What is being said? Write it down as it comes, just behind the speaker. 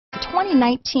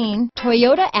2019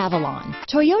 Toyota Avalon.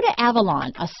 Toyota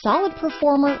Avalon, a solid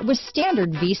performer with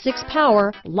standard V6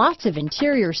 power, lots of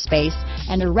interior space,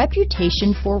 and a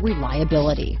reputation for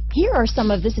reliability. Here are some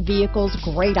of this vehicle's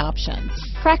great options: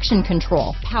 traction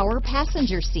control, power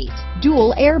passenger seat,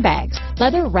 dual airbags,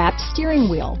 leather-wrapped steering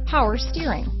wheel, power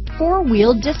steering,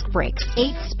 four-wheel disc brakes,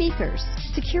 8 speakers,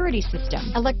 security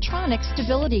system, electronic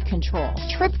stability control,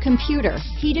 trip computer,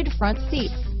 heated front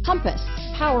seats, compass,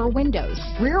 power windows,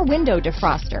 rear window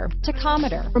defroster,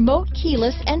 tachometer, remote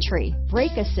keyless entry,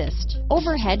 brake assist,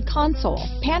 overhead console,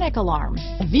 panic alarm.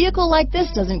 A vehicle like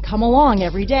this doesn't come along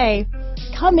every day.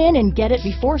 Come in and get it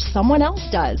before someone else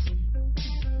does.